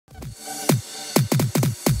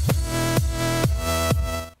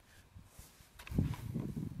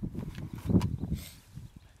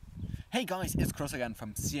Hey guys, it's Chris again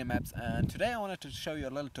from CMAps, and today I wanted to show you a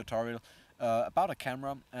little tutorial about a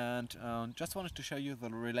camera, and just wanted to show you the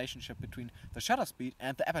relationship between the shutter speed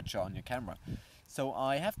and the aperture on your camera. So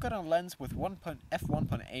I have got a lens with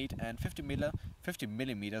f1.8 and 50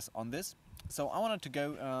 millimeters on this. So I wanted to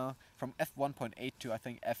go from f1.8 to I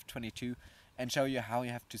think f22 and show you how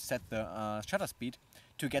you have to set the shutter speed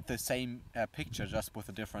to get the same picture, just with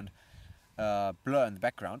a different blur in the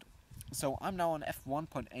background. So I'm now on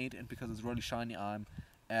f1.8, and because it's really shiny, I'm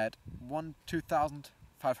at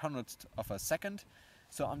 1/2500th of a second.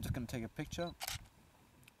 So I'm just going to take a picture,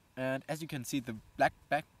 and as you can see, the black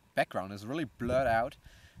background is really blurred out.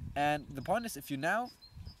 And the point is, if you now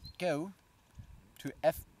go to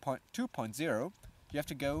f2.0, you have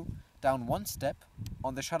to go down one step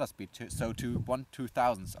on the shutter speed, so to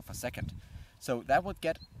 1/2000th of a second. So that would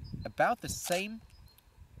get about the same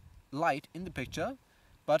light in the picture,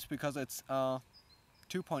 but because it's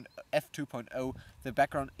f2.0, the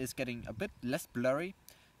background is getting a bit less blurry,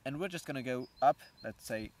 and we're just gonna go up, let's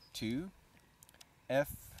say to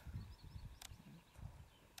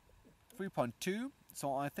f3.2.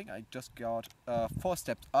 So I think I just got 4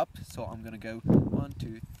 steps up, so I'm gonna go 1,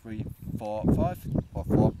 2, 3, 4, 5, or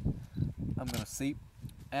 4. I'm gonna see,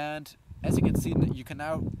 and as you can see, you can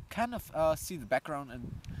now kind of see the background,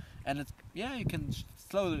 and it's, yeah, you can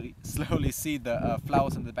slowly see the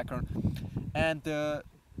flowers in the background, and the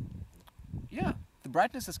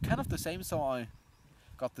brightness is kind of the same, so I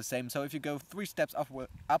got the same. So if you go 3 steps up with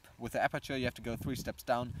the aperture, you have to go 3 steps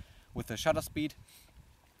down with the shutter speed.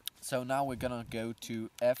 So now we're gonna go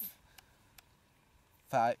to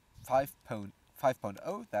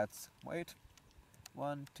f5.0. That's, wait,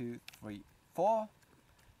 1, 2, 3, 4,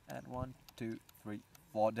 and 1, 2, 3,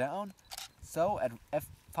 4 down. So at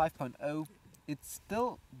f5.0, it's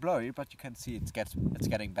still blurry, but you can see it's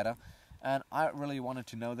getting better. And I really wanted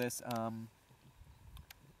to know this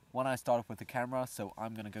when I started with the camera, so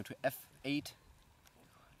I'm gonna go to f8,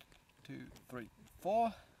 2, 3,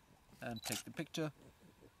 4, and take the picture.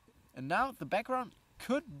 And now the background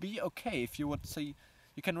could be okay. If you would see,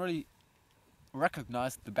 you can really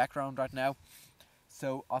recognize the background right now.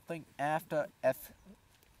 So I think after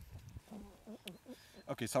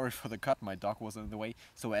okay, sorry for the cut, my dog was in the way.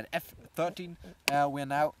 So at f13, we're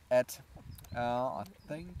now at, I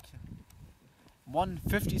think,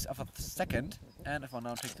 1/50th of a second. And if I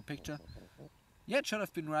now take the picture, yeah, it should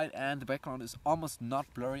have been right, and the background is almost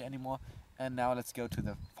not blurry anymore. And now let's go to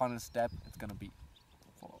the final step. It's gonna be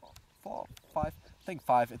 4, 5, I think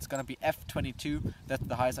 5. It's gonna be f22. That's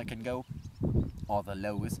the highest I can go, or the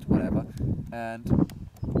lowest, whatever. And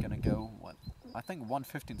I'm gonna go I think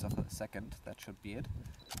 1/15th of a second. That should be it.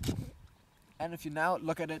 And if you now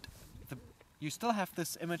look at it, you still have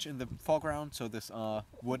this image in the foreground, so this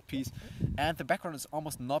wood piece, and the background is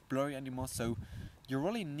almost not blurry anymore. So you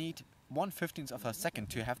really need 1/15th of a second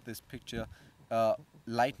to have this picture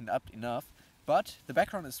lightened up enough. But the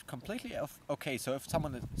background is completely okay. So if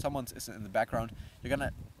someone is in the background, you're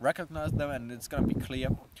gonna recognize them, and it's gonna be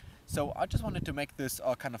clear. So I just wanted to make this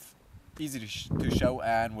kind of easy to show,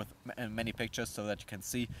 and with many pictures, so that you can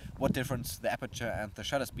see what difference the aperture and the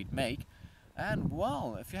shutter speed make. And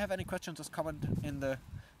well, if you have any questions,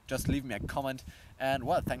 just leave me a comment. And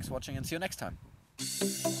well, thanks for watching, and see you next time.